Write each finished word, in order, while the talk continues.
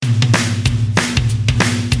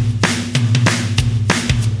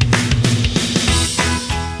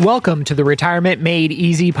Welcome to the Retirement Made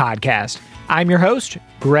Easy podcast. I'm your host,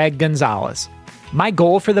 Greg Gonzalez. My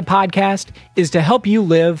goal for the podcast is to help you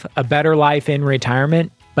live a better life in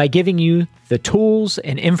retirement by giving you the tools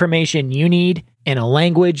and information you need in a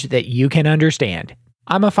language that you can understand.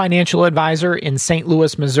 I'm a financial advisor in St.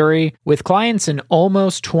 Louis, Missouri, with clients in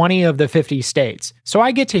almost 20 of the 50 states. So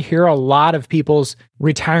I get to hear a lot of people's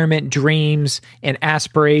retirement dreams and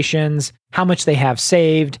aspirations, how much they have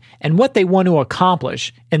saved, and what they want to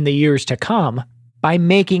accomplish in the years to come by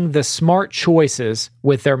making the smart choices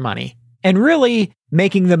with their money and really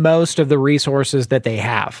making the most of the resources that they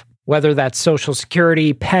have, whether that's Social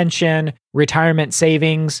Security, pension, retirement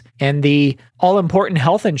savings, and the all-important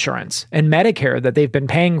health insurance and Medicare that they've been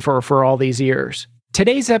paying for all these years.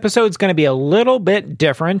 Today's episode is going to be a little bit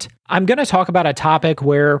different. I'm going to talk about a topic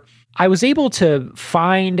where I was able to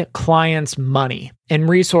find clients money and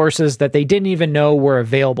resources that they didn't even know were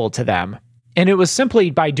available to them. And it was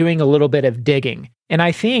simply by doing a little bit of digging. And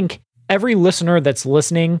I think every listener that's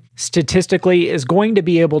listening statistically is going to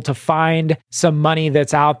be able to find some money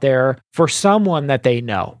that's out there for someone that they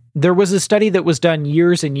know. There was a study that was done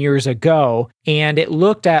years and years ago, and it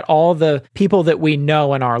looked at all the people that we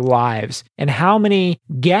know in our lives and how many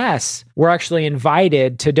guests were actually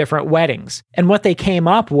invited to different weddings. And what they came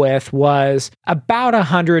up with was about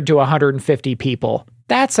 100 to 150 people.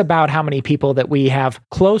 That's about how many people that we have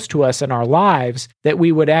close to us in our lives that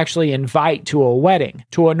we would actually invite to a wedding,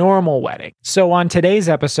 to a normal wedding. So on today's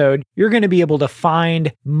episode, you're going to be able to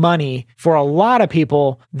find money for a lot of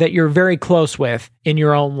people that you're very close with in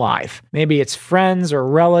your own life. Maybe it's friends or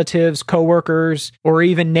relatives, coworkers, or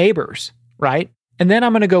even neighbors, right? And then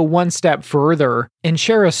I'm going to go one step further and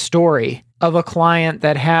share a story of a client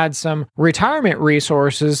that had some retirement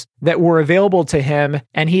resources that were available to him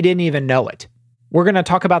and he didn't even know it. We're going to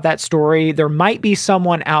talk about that story. There might be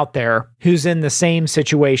someone out there who's in the same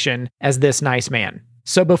situation as this nice man.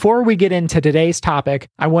 So before we get into today's topic,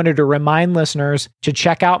 I wanted to remind listeners to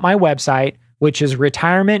check out my website, which is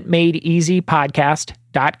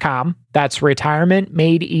retirementmadeeasypodcast.com. That's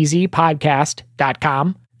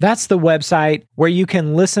retirementmadeeasypodcast.com. That's the website where you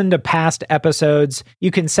can listen to past episodes.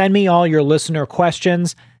 You can send me all your listener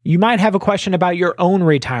questions. You might have a question about your own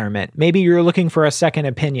retirement. Maybe you're looking for a second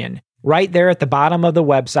opinion. Right there at the bottom of the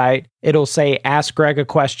website, it'll say Ask Greg a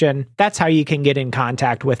Question. That's how you can get in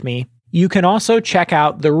contact with me. You can also check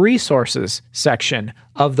out the resources section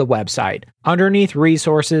of the website. Underneath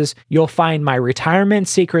resources, you'll find my retirement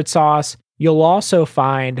secret sauce. You'll also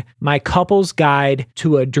find my couple's guide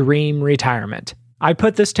to a dream retirement. I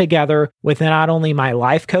put this together with not only my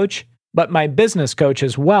life coach, but my business coach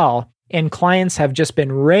as well. And clients have just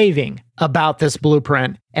been raving about this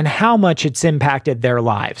blueprint and how much it's impacted their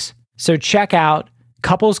lives. So check out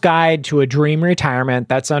Couple's Guide to a Dream Retirement.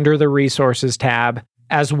 That's under the Resources tab,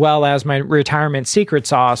 as well as my Retirement Secret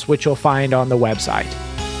Sauce, which you'll find on the website.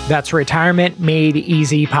 That's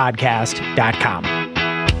retirementmadeeasypodcast.com.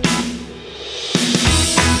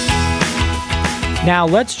 Now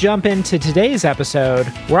let's jump into today's episode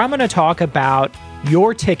where I'm going to talk about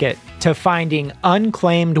your ticket to finding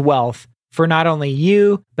unclaimed wealth for not only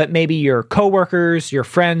you, but maybe your coworkers, your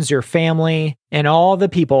friends, your family, and all the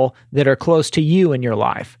people that are close to you in your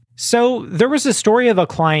life. So there was a story of a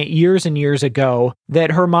client years and years ago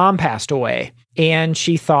that her mom passed away. And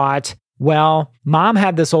she thought, well, mom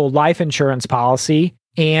had this old life insurance policy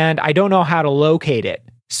and I don't know how to locate it.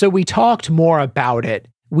 So we talked more about it.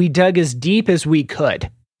 We dug as deep as we could.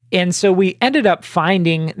 And so we ended up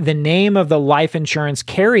finding the name of the life insurance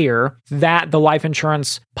carrier that the life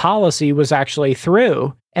insurance policy was actually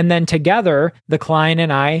through. And then together, the client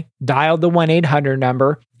and I dialed the 1-800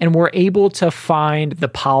 number and were able to find the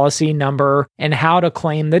policy number and how to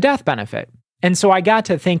claim the death benefit. And so I got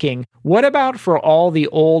to thinking, what about for all the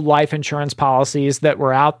old life insurance policies that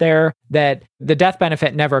were out there that the death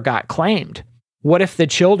benefit never got claimed? What if the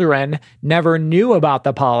children never knew about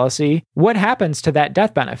the policy? What happens to that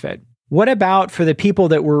death benefit? What about for the people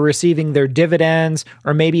that were receiving their dividends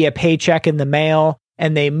or maybe a paycheck in the mail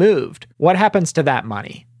and they moved? What happens to that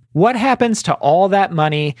money? What happens to all that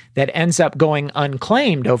money that ends up going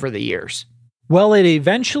unclaimed over the years? Well, it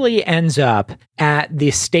eventually ends up at the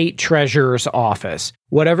state treasurer's office,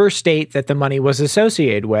 whatever state that the money was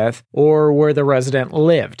associated with or where the resident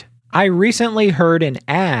lived. I recently heard an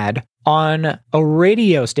ad on a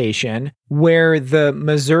radio station where the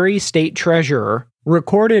Missouri State Treasurer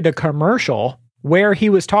recorded a commercial where he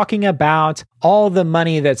was talking about all the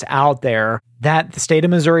money that's out there that the state of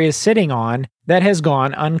Missouri is sitting on that has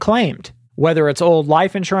gone unclaimed. Whether it's old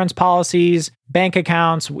life insurance policies, bank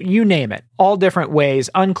accounts, you name it, all different ways,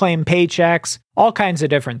 unclaimed paychecks, all kinds of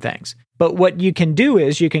different things. But what you can do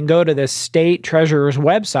is you can go to the state treasurer's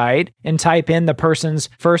website and type in the person's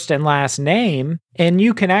first and last name, and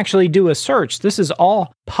you can actually do a search. This is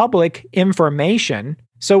all public information.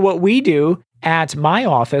 So what we do at my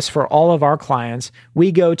office for all of our clients,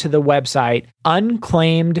 we go to the website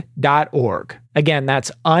unclaimed.org. Again,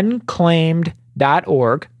 that's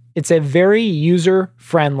unclaimed.org. It's a very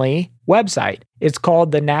user-friendly website. It's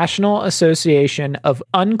called the National Association of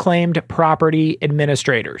Unclaimed Property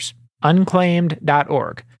Administrators,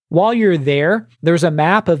 unclaimed.org. While you're there, there's a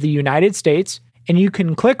map of the United States, and you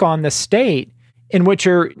can click on the state in which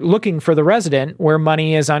you're looking for the resident where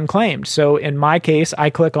money is unclaimed. So in my case, I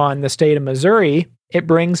click on the state of Missouri. It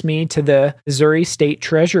brings me to the Missouri State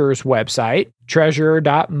Treasurer's website,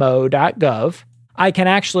 treasurer.mo.gov. I can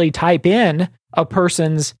actually type in a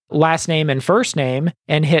person's last name and first name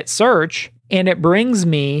and hit search, and it brings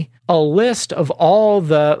me a list of all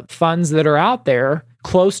the funds that are out there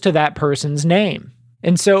close to that person's name.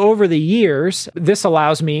 And so over the years, this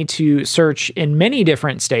allows me to search in many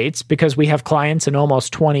different states because we have clients in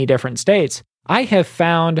almost 20 different states. I have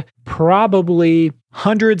found probably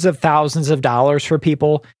hundreds of thousands of dollars for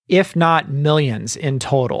people, if not millions in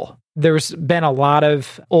total. There's been a lot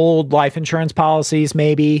of old life insurance policies,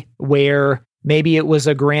 maybe, where maybe it was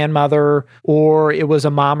a grandmother or it was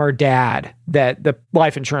a mom or dad that the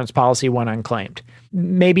life insurance policy went unclaimed.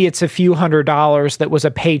 Maybe it's a few $100s that was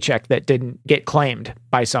a paycheck that didn't get claimed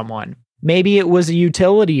by someone. Maybe it was a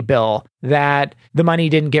utility bill that the money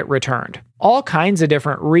didn't get returned. All kinds of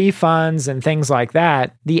different refunds and things like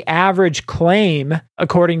that. The average claim,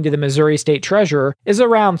 according to the Missouri State Treasurer, is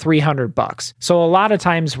around $300. So a lot of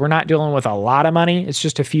times we're not dealing with a lot of money. It's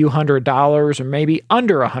just a few $100s or maybe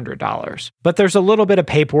under $100. But there's a little bit of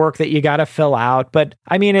paperwork that you got to fill out. But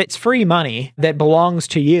I mean, it's free money that belongs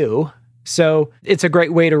to you. So it's a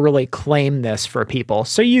great way to really claim this for people.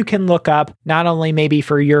 So you can look up not only maybe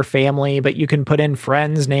for your family, but you can put in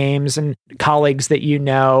friends' names and colleagues that you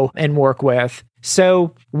know and work with.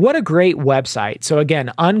 So what a great website. So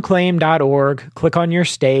again, unclaimed.org, click on your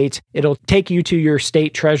state. It'll take you to your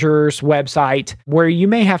state treasurer's website where you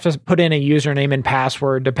may have to put in a username and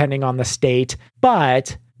password depending on the state.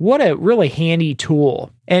 But what a really handy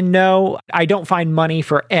tool. And no, I don't find money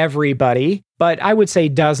for everybody, but I would say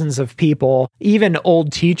dozens of people, even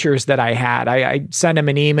old teachers that I had. I sent them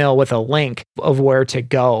an email with a link of where to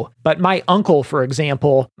go. But my uncle, for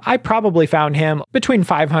example, I probably found him between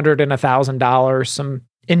 $500 and $1,000, some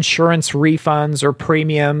insurance refunds or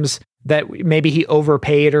premiums that maybe he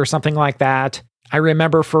overpaid or something like that. I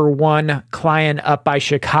remember for one client up by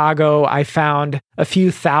Chicago, I found a few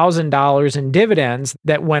 $1,000s in dividends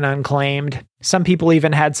that went unclaimed. Some people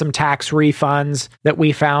even had some tax refunds that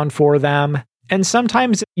we found for them. And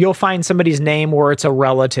sometimes you'll find somebody's name where it's a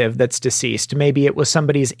relative that's deceased. Maybe it was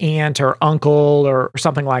somebody's aunt or uncle or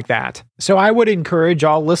something like that. So I would encourage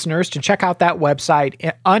all listeners to check out that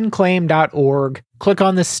website, unclaimed.org. Click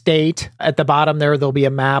on the state. At the bottom there, there'll be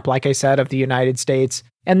a map, like I said, of the United States.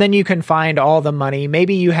 And then you can find all the money.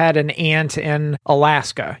 Maybe you had an aunt in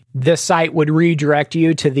Alaska. This site would redirect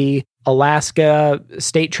you to the Alaska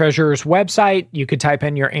State Treasurer's website. You could type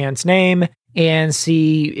in your aunt's name and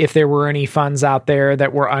see if there were any funds out there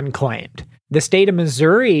that were unclaimed. The state of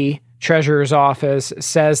Missouri Treasurer's Office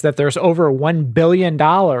says that there's over $1 billion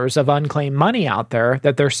of unclaimed money out there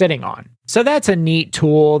that they're sitting on. So that's a neat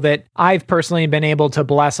tool that I've personally been able to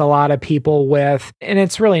bless a lot of people with. And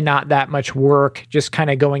it's really not that much work, just kind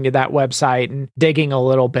of going to that website and digging a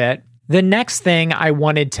little bit. The next thing I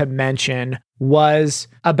wanted to mention was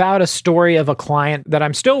about a story of a client that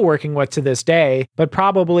I'm still working with to this day, but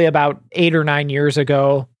probably about 8 or 9 years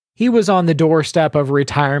ago. He was on the doorstep of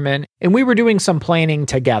retirement, and we were doing some planning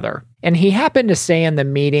together. And he happened to say in the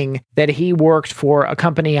meeting that he worked for a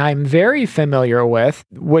company I'm very familiar with,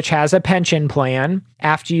 which has a pension plan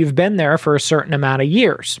after you've been there for a certain amount of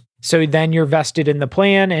years. So then you're vested in the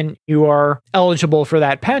plan and you are eligible for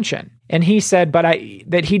that pension. And he said,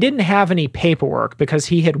 that he didn't have any paperwork because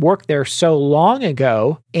he had worked there so long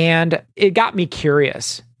ago, and it got me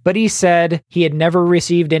curious. But he said he had never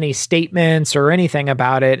received any statements or anything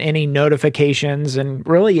about it, any notifications, and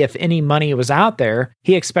really if any money was out there,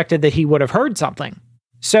 he expected that he would have heard something.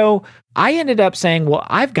 So I ended up saying, well,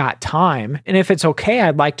 I've got time, and if it's okay,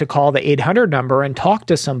 I'd like to call the 800 number and talk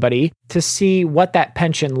to somebody to see what that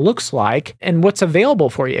pension looks like and what's available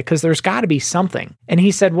for you, because there's got to be something. And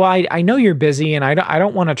he said, well, I know you're busy, and I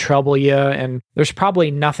don't want to trouble you, and there's probably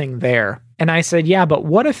nothing there. And I said, yeah, but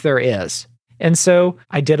what if there is? And so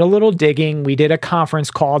I did a little digging. We did a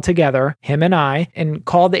conference call together, him and I, and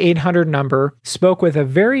called the 800 number, spoke with a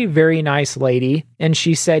very, very nice lady. And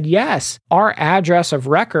she said, yes, our address of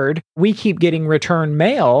record, we keep getting return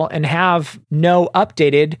mail and have no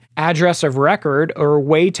updated address of record or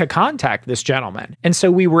way to contact this gentleman. And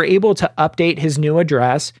so we were able to update his new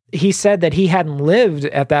address. He said that he hadn't lived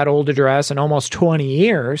at that old address in almost 20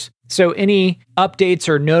 years. So any updates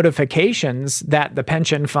or notifications that the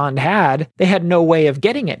pension fund had, they had no way of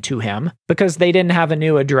getting it to him because they didn't have a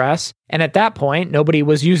new address. And at that point, nobody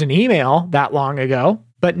was using email that long ago.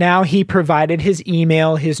 But now he provided his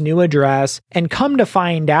email, his new address, and come to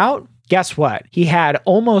find out, guess what? He had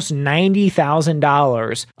almost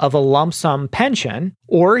 $90,000 of a lump sum pension,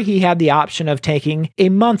 or he had the option of taking a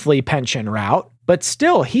monthly pension route. But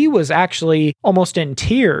still, he was actually almost in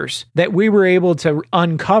tears that we were able to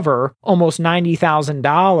uncover almost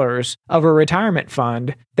 $90,000 of a retirement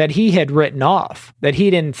fund that he had written off, that he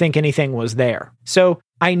didn't think anything was there. So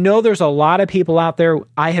I know there's a lot of people out there.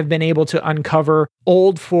 I have been able to uncover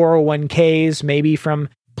old 401ks, maybe from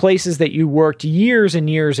places that you worked years and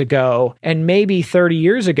years ago, and maybe 30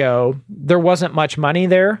 years ago, there wasn't much money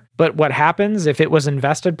there. But what happens if it was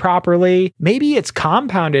invested properly? Maybe it's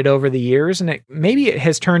compounded over the years and maybe it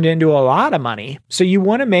has turned into a lot of money. So you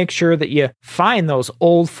want to make sure that you find those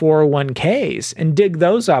old 401ks and dig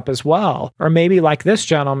those up as well. Or maybe like this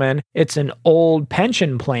gentleman, it's an old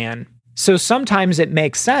pension plan. So sometimes it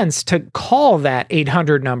makes sense to call that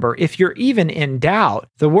 800 number. If you're even in doubt,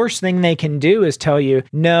 the worst thing they can do is tell you,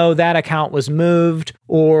 no, that account was moved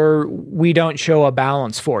or we don't show a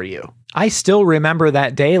balance for you. I still remember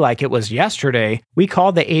that day like it was yesterday. We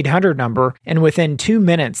called the 800 number and within 2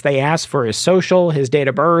 minutes, they asked for his social, his date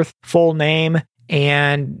of birth, full name.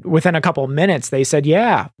 And within a couple of minutes, they said,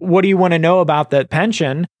 yeah, what do you want to know about the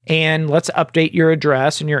pension? And let's update your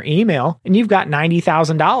address and your email. And you've got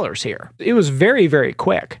 $90,000 here. It was very, very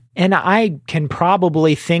quick. And I can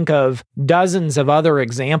probably think of dozens of other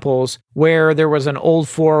examples where there was an old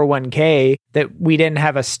 401k that we didn't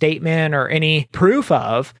have a statement or any proof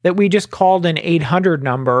of, that we just called an 800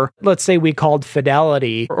 number. Let's say we called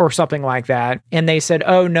Fidelity or something like that. And they said,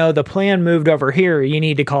 oh no, the plan moved over here. You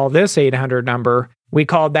need to call this 800 number. We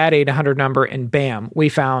called that 800 number and bam, we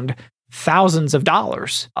found thousands of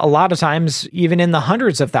dollars. A lot of times, even in the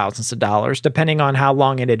hundreds of thousands of dollars, depending on how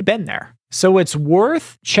long it had been there. So it's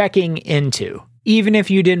worth checking into, even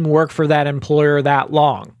if you didn't work for that employer that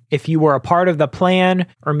long. If you were a part of the plan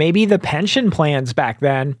or maybe the pension plans back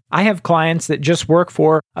then, I have clients that just work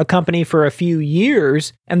for a company for a few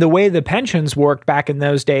years. And the way the pensions worked back in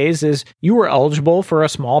those days is you were eligible for a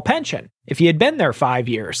small pension if you had been there 5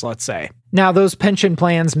 years, let's say. Now, those pension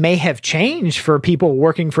plans may have changed for people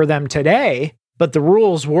working for them today, but the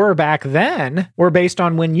rules were back then were based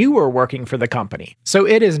on when you were working for the company. So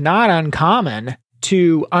it is not uncommon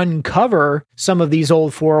to uncover some of these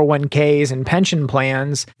old 401ks and pension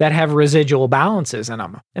plans that have residual balances in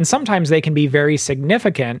them. And sometimes they can be very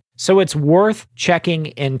significant, so it's worth checking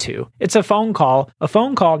into. It's a phone call. A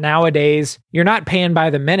phone call nowadays, you're not paying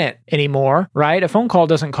by the minute anymore, right? A phone call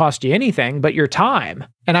doesn't cost you anything but your time.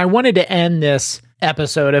 And I wanted to end this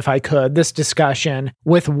episode, if I could, this discussion,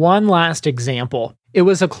 with one last example. It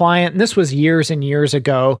was a client, and this was years and years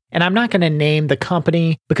ago, and I'm not going to name the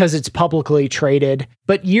company because it's publicly traded,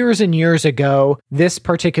 but years and years ago, this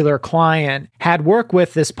particular client had worked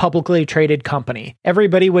with this publicly traded company.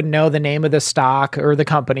 Everybody would know the name of the stock or the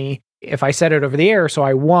company if I said it over the air, so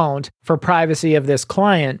I won't for privacy of this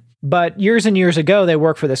client. But years and years ago, they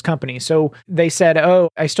worked for this company. So they said, oh,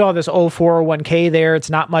 I still have this old 401k there. It's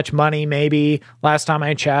not much money, maybe, last time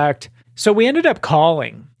I checked. So we ended up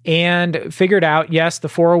calling and figured out, yes, the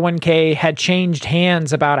 401k had changed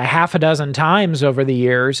hands about a half a dozen times over the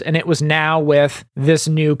years, and it was now with this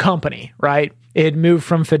new company, right? It had moved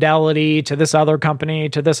from Fidelity to this other company,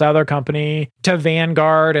 to this other company, to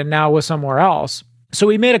Vanguard, and now was somewhere else. So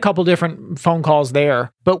we made a couple different phone calls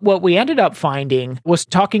there. But what we ended up finding was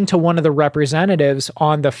talking to one of the representatives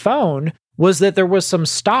on the phone was that there was some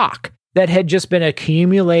stock that had just been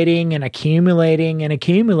accumulating and accumulating and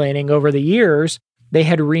accumulating over the years. They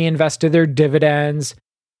had reinvested their dividends.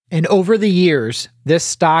 And over the years, this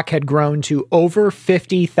stock had grown to over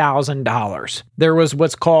 $50,000. There was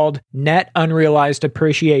what's called net unrealized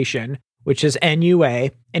appreciation, which is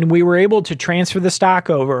NUA. And we were able to transfer the stock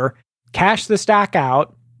over, cash the stock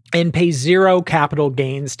out, and pay zero capital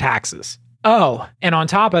gains taxes. Oh, and on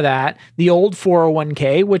top of that, the old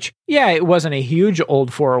 401k, which, yeah, it wasn't a huge old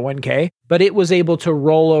 401k, but it was able to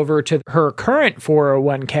roll over to her current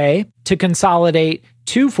 401k to consolidate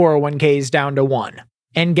two 401ks down to one.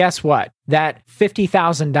 And guess what? That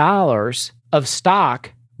 $50,000 of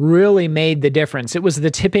stock really made the difference. It was the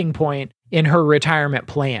tipping point in her retirement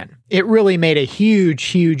plan. It really made a huge,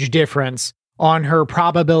 huge difference on her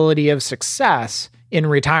probability of success in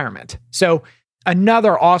retirement. So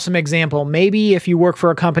another awesome example, maybe if you work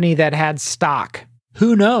for a company that had stock,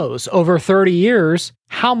 who knows, over 30 years,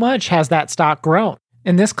 how much has that stock grown?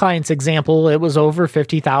 In this client's example, it was over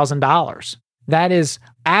 $50,000. That is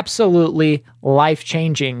absolutely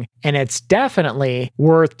life-changing, and it's definitely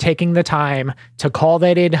worth taking the time to call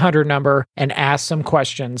that 800 number and ask some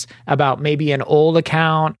questions about maybe an old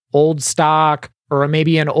account, old stock, or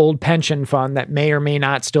maybe an old pension fund that may or may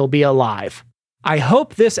not still be alive. I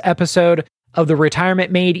hope this episode of the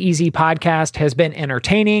Retirement Made Easy podcast has been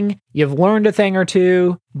entertaining. You've learned a thing or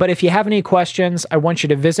two, but if you have any questions, I want you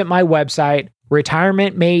to visit my website,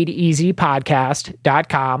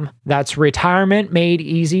 retirementmadeeasypodcast.com. That's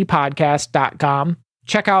retirementmadeeasypodcast.com.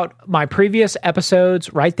 Check out my previous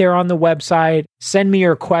episodes right there on the website. Send me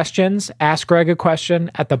your questions. Ask Greg a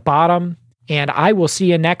question at the bottom. And I will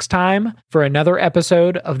see you next time for another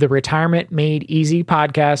episode of the Retirement Made Easy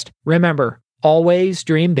podcast. Remember, always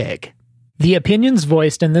dream big. The opinions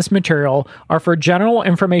voiced in this material are for general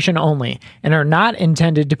information only and are not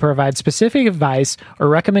intended to provide specific advice or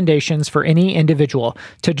recommendations for any individual.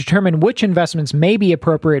 To determine which investments may be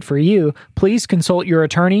appropriate for you, please consult your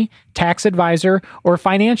attorney, tax advisor, or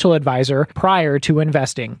financial advisor prior to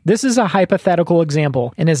investing. This is a hypothetical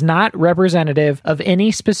example and is not representative of any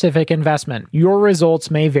specific investment. Your results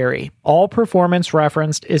may vary. All performance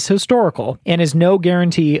referenced is historical and is no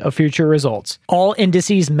guarantee of future results. All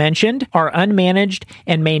indices mentioned are unmanaged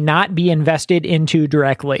and may not be invested into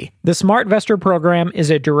directly. The SmartVestor program is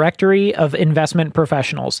a directory of investment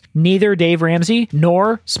professionals. Neither Dave Ramsey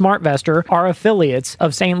nor SmartVestor are affiliates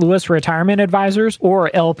of St. Louis Retirement Advisors or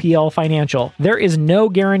LPL Financial. There is no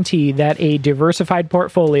guarantee that a diversified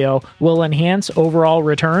portfolio will enhance overall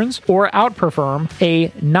returns or outperform a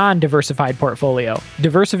non-diversified portfolio.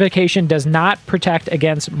 Diversification does not protect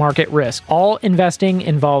against market risk. All investing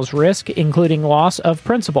involves risk, including loss of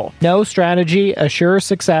principal. No strategy assures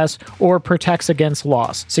success or protects against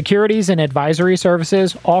loss. Securities and advisory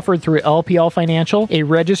services offered through LPL Financial, a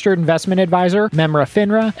registered investment advisor, member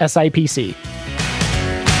FINRA, SIPC.